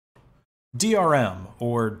DRM,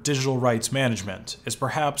 or digital rights management, is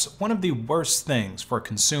perhaps one of the worst things for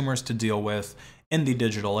consumers to deal with in the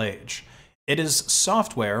digital age. It is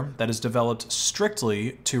software that is developed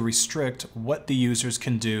strictly to restrict what the users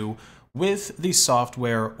can do with the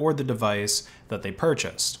software or the device that they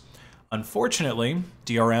purchased. Unfortunately,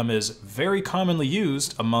 DRM is very commonly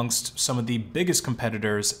used amongst some of the biggest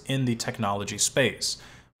competitors in the technology space.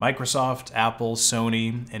 Microsoft, Apple,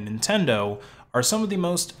 Sony, and Nintendo are some of the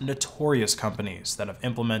most notorious companies that have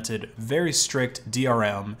implemented very strict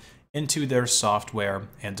DRM into their software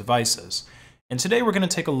and devices. And today we're going to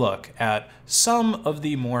take a look at some of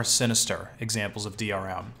the more sinister examples of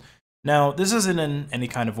DRM. Now, this isn't in any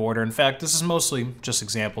kind of order. In fact, this is mostly just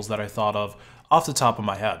examples that I thought of off the top of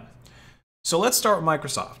my head. So let's start with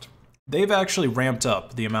Microsoft. They've actually ramped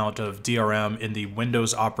up the amount of DRM in the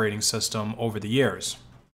Windows operating system over the years.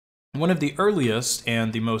 One of the earliest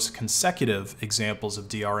and the most consecutive examples of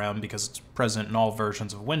DRM, because it's present in all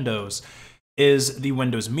versions of Windows, is the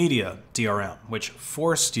Windows Media DRM, which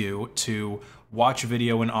forced you to watch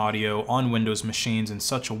video and audio on Windows machines in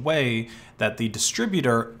such a way that the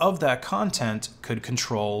distributor of that content could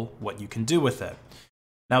control what you can do with it.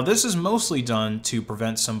 Now, this is mostly done to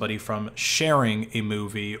prevent somebody from sharing a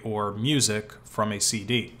movie or music from a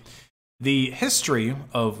CD. The history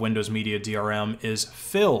of Windows Media DRM is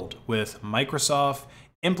filled with Microsoft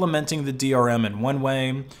implementing the DRM in one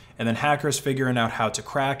way, and then hackers figuring out how to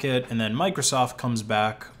crack it, and then Microsoft comes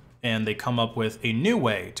back and they come up with a new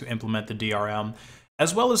way to implement the DRM,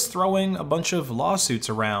 as well as throwing a bunch of lawsuits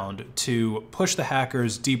around to push the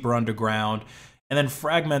hackers deeper underground and then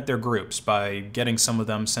fragment their groups by getting some of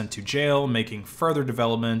them sent to jail, making further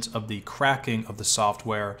development of the cracking of the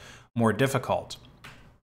software more difficult.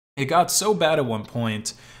 It got so bad at one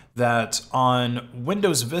point that on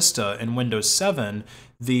Windows Vista and Windows 7,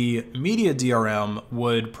 the Media DRM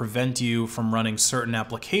would prevent you from running certain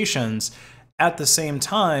applications at the same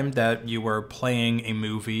time that you were playing a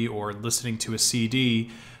movie or listening to a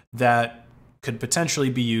CD that could potentially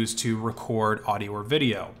be used to record audio or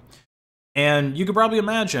video. And you could probably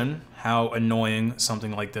imagine how annoying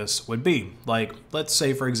something like this would be. Like, let's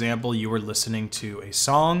say, for example, you were listening to a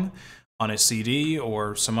song on a CD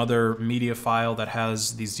or some other media file that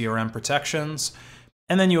has these DRM protections,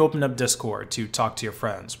 and then you open up Discord to talk to your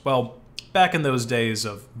friends. Well, back in those days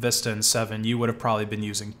of Vista and 7, you would have probably been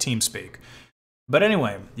using TeamSpeak. But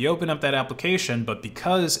anyway, you open up that application, but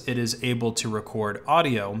because it is able to record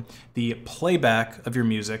audio, the playback of your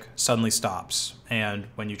music suddenly stops. And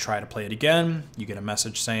when you try to play it again, you get a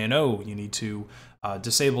message saying, oh, you need to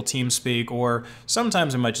disable TeamSpeak, or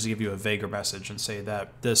sometimes it might just give you a vaguer message and say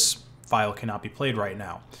that this file cannot be played right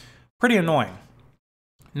now. Pretty annoying.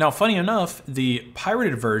 Now, funny enough, the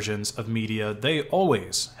pirated versions of Media, they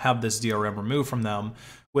always have this DRM removed from them,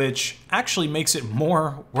 which actually makes it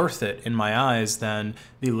more worth it in my eyes than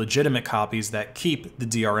the legitimate copies that keep the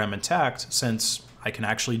DRM intact, since I can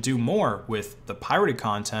actually do more with the pirated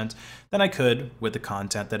content than I could with the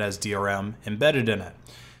content that has DRM embedded in it.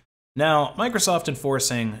 Now, Microsoft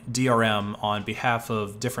enforcing DRM on behalf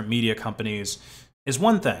of different media companies is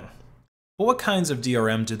one thing, but what kinds of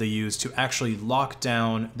DRM do they use to actually lock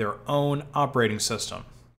down their own operating system?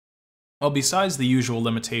 Well, besides the usual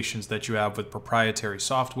limitations that you have with proprietary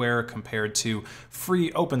software compared to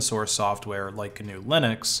free open source software like GNU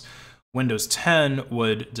Linux, Windows 10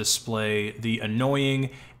 would display the annoying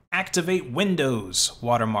Activate Windows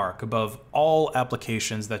watermark above all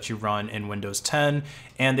applications that you run in Windows 10,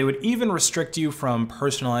 and they would even restrict you from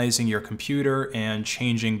personalizing your computer and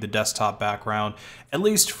changing the desktop background, at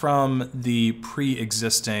least from the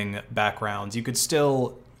pre-existing backgrounds. You could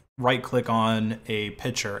still right-click on a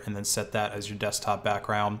picture and then set that as your desktop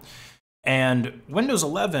background. And Windows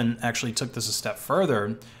 11 actually took this a step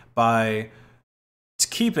further by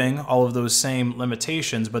keeping all of those same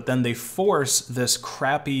limitations, but then they force this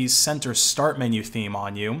crappy center start menu theme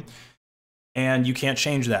on you, and you can't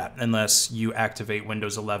change that unless you activate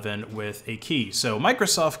Windows 11 with a key. So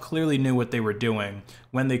Microsoft clearly knew what they were doing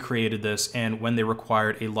when they created this and when they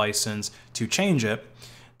required a license to change it.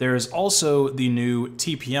 There's also the new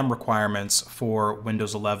TPM requirements for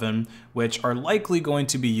Windows 11, which are likely going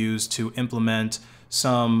to be used to implement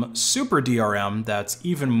some super DRM that's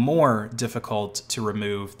even more difficult to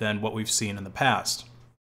remove than what we've seen in the past.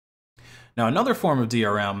 Now, another form of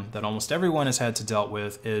DRM that almost everyone has had to deal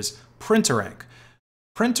with is printer ink.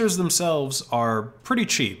 Printers themselves are pretty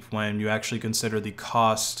cheap when you actually consider the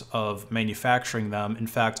cost of manufacturing them. In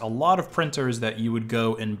fact, a lot of printers that you would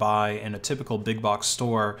go and buy in a typical big box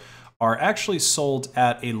store are actually sold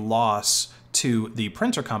at a loss to the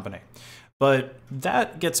printer company. but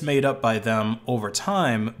that gets made up by them over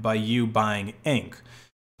time by you buying ink.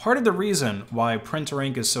 Part of the reason why printer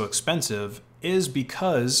ink is so expensive is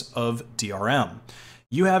because of DRM.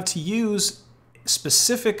 You have to use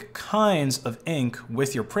specific kinds of ink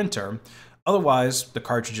with your printer, otherwise the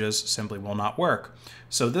cartridges simply will not work.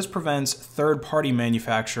 So this prevents third-party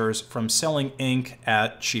manufacturers from selling ink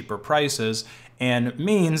at cheaper prices and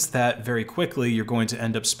means that very quickly you're going to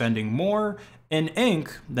end up spending more in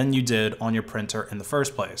ink than you did on your printer in the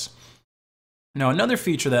first place. Now, another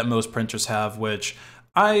feature that most printers have, which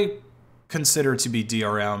I consider to be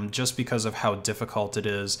DRM just because of how difficult it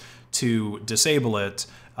is to disable it,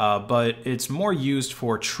 but it's more used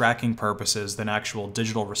for tracking purposes than actual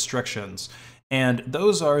digital restrictions. And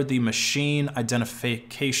those are the machine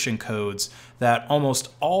identification codes that almost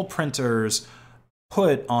all printers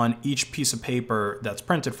put on each piece of paper that's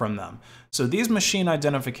printed from them. So these machine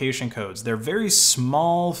identification codes, they're very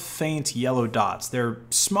small, faint yellow dots. They're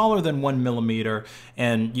smaller than 1 millimeter,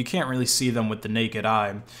 and you can't really see them with the naked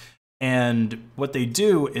eye. And what they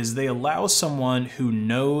do is they allow someone who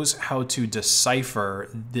knows how to decipher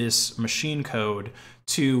this machine code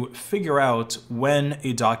to figure out when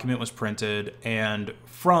a document was printed and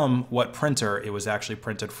from what printer it was actually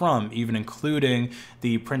printed from, even including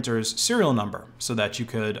the printer's serial number, so that you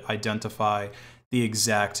could identify the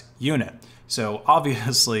exact unit. So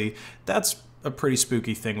obviously, that's a pretty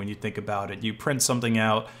spooky thing when you think about it. You print something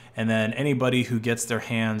out, and then anybody who gets their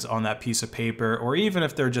hands on that piece of paper, or even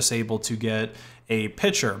if they're just able to get a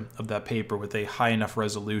picture of that paper with a high enough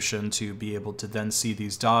resolution to be able to then see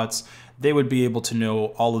these dots, they would be able to know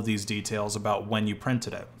all of these details about when you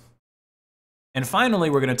printed it. And finally,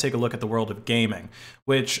 we're going to take a look at the world of gaming,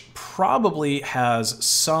 which probably has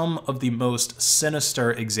some of the most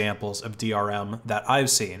sinister examples of DRM that I've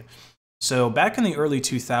seen. So back in the early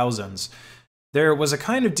 2000s, there was a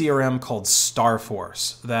kind of DRM called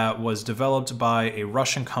Starforce that was developed by a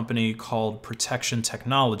Russian company called Protection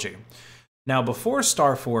Technology. Now, before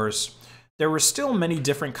Starforce, there were still many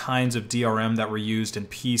different kinds of DRM that were used in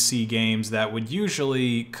PC games that would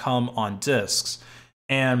usually come on disks.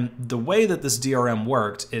 And the way that this DRM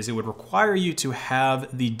worked is it would require you to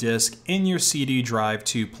have the disk in your CD drive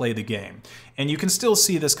to play the game. And you can still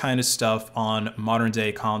see this kind of stuff on modern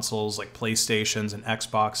day consoles like PlayStations and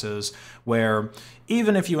Xboxes, where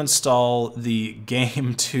even if you install the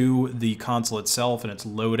game to the console itself and it's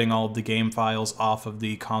loading all of the game files off of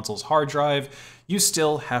the console's hard drive, you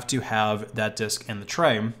still have to have that disk in the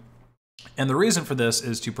tray. And the reason for this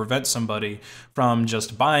is to prevent somebody from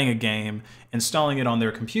just buying a game, installing it on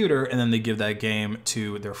their computer, and then they give that game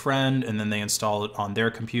to their friend, and then they install it on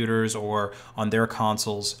their computers or on their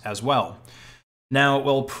consoles as well. Now,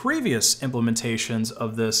 while previous implementations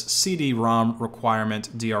of this CD-ROM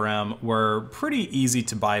requirement DRM were pretty easy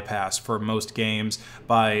to bypass for most games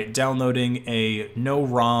by downloading a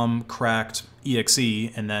no-ROM cracked exe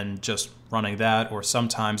and then just running that, or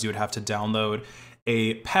sometimes you would have to download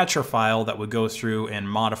a patcher file that would go through and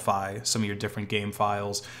modify some of your different game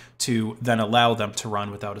files to then allow them to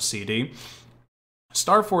run without a CD.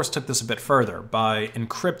 Starforce took this a bit further by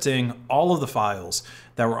encrypting all of the files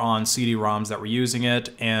that were on CD-ROMs that were using it,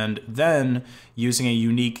 and then using a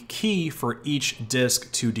unique key for each disk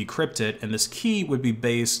to decrypt it, and this key would be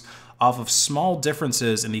based off of small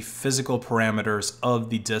differences in the physical parameters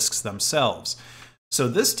of the disks themselves. So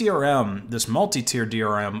this DRM, this multi-tier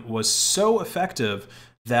DRM, was so effective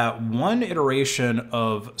that one iteration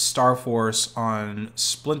of Starforce on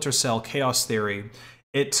Splinter Cell Chaos Theory,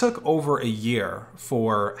 it took over a year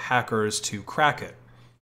for hackers to crack it.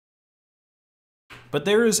 But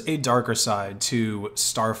there is a darker side to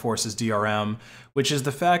Starforce's DRM, which is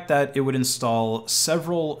the fact that it would install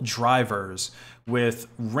several drivers with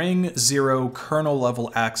Ring 0 kernel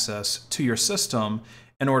level access to your system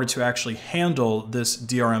in order to actually handle this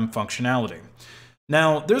DRM functionality.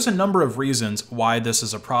 Now, there's a number of reasons why this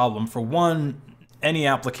is a problem. For one, any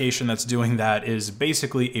application that's doing that is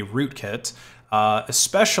basically a rootkit,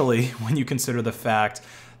 especially when you consider the fact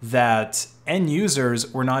that end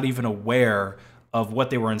users were not even aware of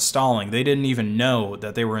what they were installing. They didn't even know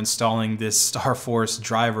that they were installing this Starforce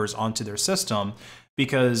drivers onto their system,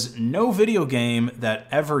 because no video game that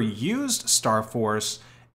ever used Starforce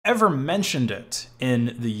ever mentioned it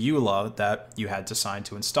in the EULA that you had to sign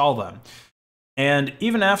to install them. And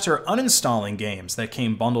even after uninstalling games that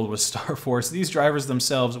came bundled with Starforce, these drivers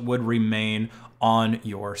themselves would remain on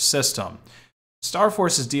your system.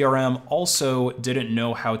 Starforce's DRM also didn't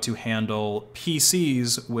know how to handle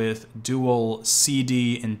PCs with dual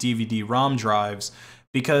CD and DVD-ROM drives,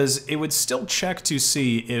 because it would still check to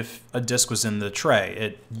see if a disk was in the tray.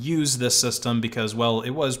 It used this system because, well,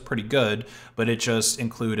 it was pretty good, but it just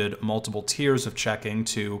included multiple tiers of checking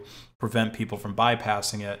to prevent people from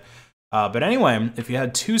bypassing it. But anyway, if you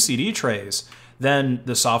had 2 CD trays, then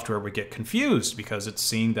the software would get confused because it's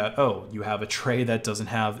seeing that, oh, you have a tray that doesn't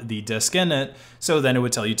have the disk in it, so then it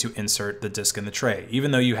would tell you to insert the disk in the tray, even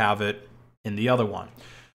though you have it in the other one.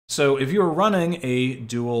 So if you were running a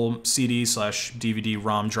dual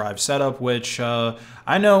CD/DVD-ROM drive setup, which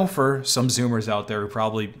I know for some Zoomers out there who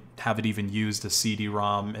probably haven't even used a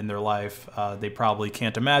CD-ROM in their life, they probably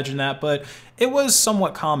can't imagine that, but it was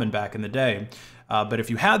somewhat common back in the day. But if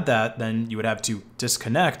you had that, then you would have to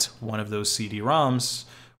disconnect one of those CD-ROMs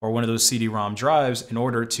or one of those CD-ROM drives in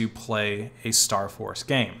order to play a Star Force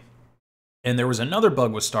game. And there was another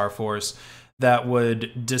bug with Star Force that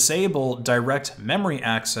would disable direct memory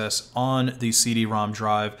access on the CD-ROM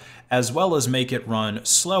drive, as well as make it run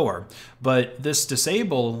slower. But this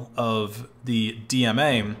disable of the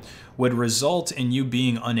DMA would result in you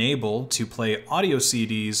being unable to play audio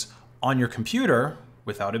CDs on your computer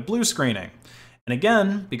without it blue screening. And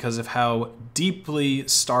again, because of how deeply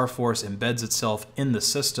Star Force embeds itself in the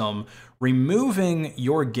system, removing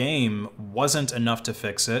your game wasn't enough to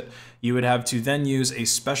fix it. You would have to then use a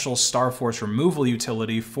special Star Force removal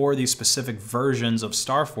utility for the specific versions of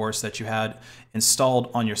Star Force that you had installed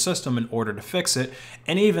on your system in order to fix it.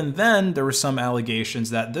 And even then, there were some allegations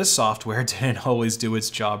that this software didn't always do its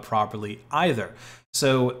job properly either.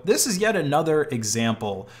 So this is yet another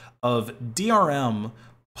example of DRM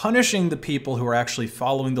punishing the people who are actually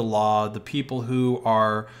following the law, the people who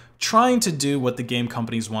are trying to do what the game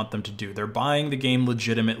companies want them to do. They're buying the game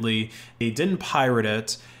legitimately, they didn't pirate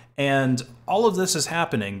it, and all of this is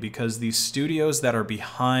happening because these studios that are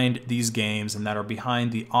behind these games and that are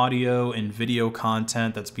behind the audio and video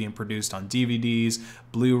content that's being produced on DVDs,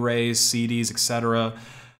 Blu-rays, CDs, etc.,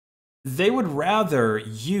 they would rather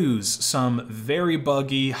use some very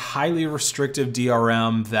buggy, highly restrictive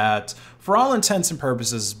DRM that, for all intents and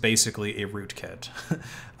purposes, is basically a rootkit.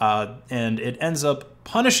 And it ends up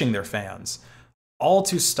punishing their fans, all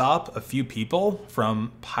to stop a few people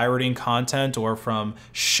from pirating content or from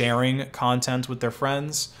sharing content with their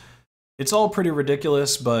friends. It's all pretty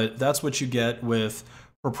ridiculous, but that's what you get with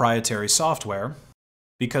proprietary software,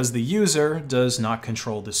 because the user does not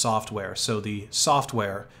control the software, so the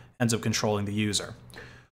software ends up controlling the user.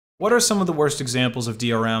 What are some of the worst examples of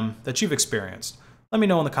DRM that you've experienced? Let me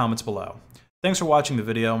know in the comments below. Thanks for watching the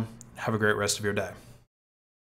video. Have a great rest of your day.